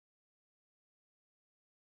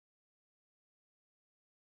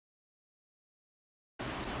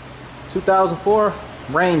2004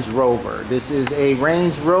 Range Rover. This is a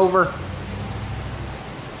Range Rover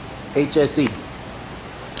HSE.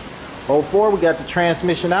 04, we got the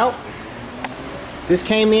transmission out. This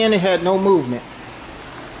came in, it had no movement.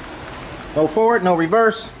 No forward, no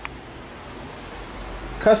reverse.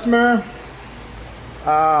 Customer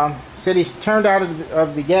said he turned out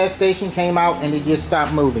of the gas station, came out, and it just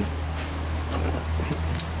stopped moving.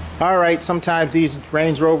 Alright, sometimes these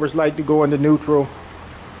Range Rovers like to go into neutral.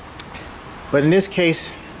 But in this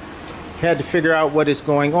case, had to figure out what is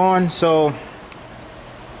going on. So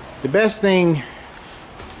the best thing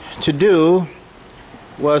to do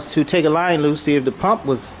was to take a line loose, see if the pump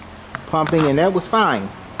was pumping, and that was fine.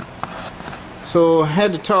 So I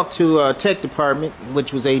had to talk to tech department,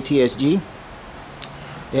 which was ATSG,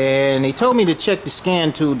 and they told me to check the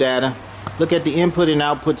scan tool data, look at the input and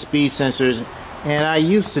output speed sensors. And I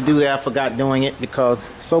used to do that, I forgot doing it because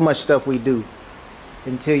so much stuff we do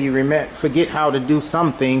until you forget how to do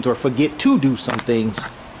some things, or forget to do some things.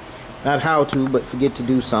 Not how to, but forget to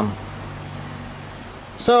do some.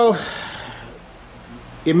 So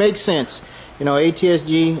it makes sense. You know,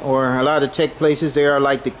 ATSG or a lot of tech places, they are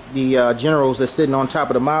like the generals that's sitting on top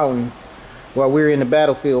of the mountain while we're in the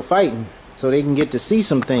battlefield fighting, so they can get to see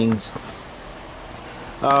some things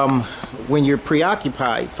when you're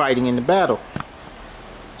preoccupied fighting in the battle.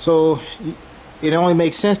 So it only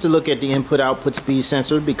makes sense to look at the input-output speed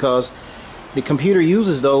sensor, because the computer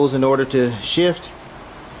uses those in order to shift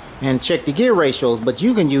and check the gear ratios, but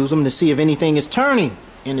you can use them to see if anything is turning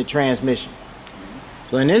in the transmission.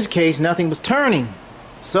 So in this case, nothing was turning.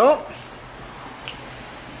 So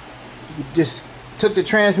we just took the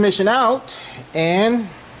transmission out, and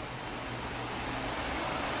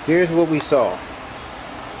here's what we saw.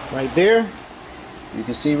 Right there, you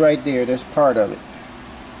can see right there, that's part of it.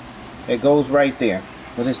 It goes right there.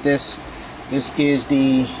 What is this? This is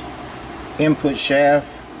the input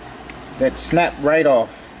shaft that snapped right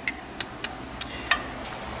off.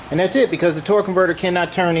 And that's it, because the torque converter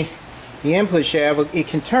cannot turn the input shaft. It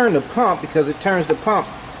can turn the pump because it turns the pump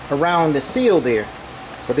around the seal there.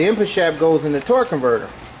 But the input shaft goes in the torque converter.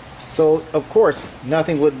 So, of course,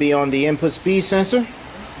 nothing would be on the input speed sensor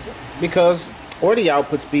or the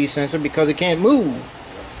output speed sensor, because it can't move.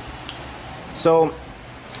 So,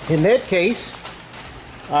 in that case,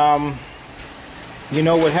 you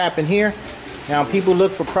know what happened here. Now, people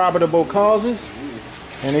look for probable causes,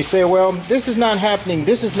 and they say, well, this is not happening,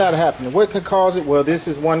 this is not happening. What could cause it? Well, this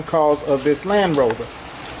is one cause of this Land Rover.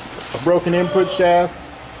 A broken input shaft,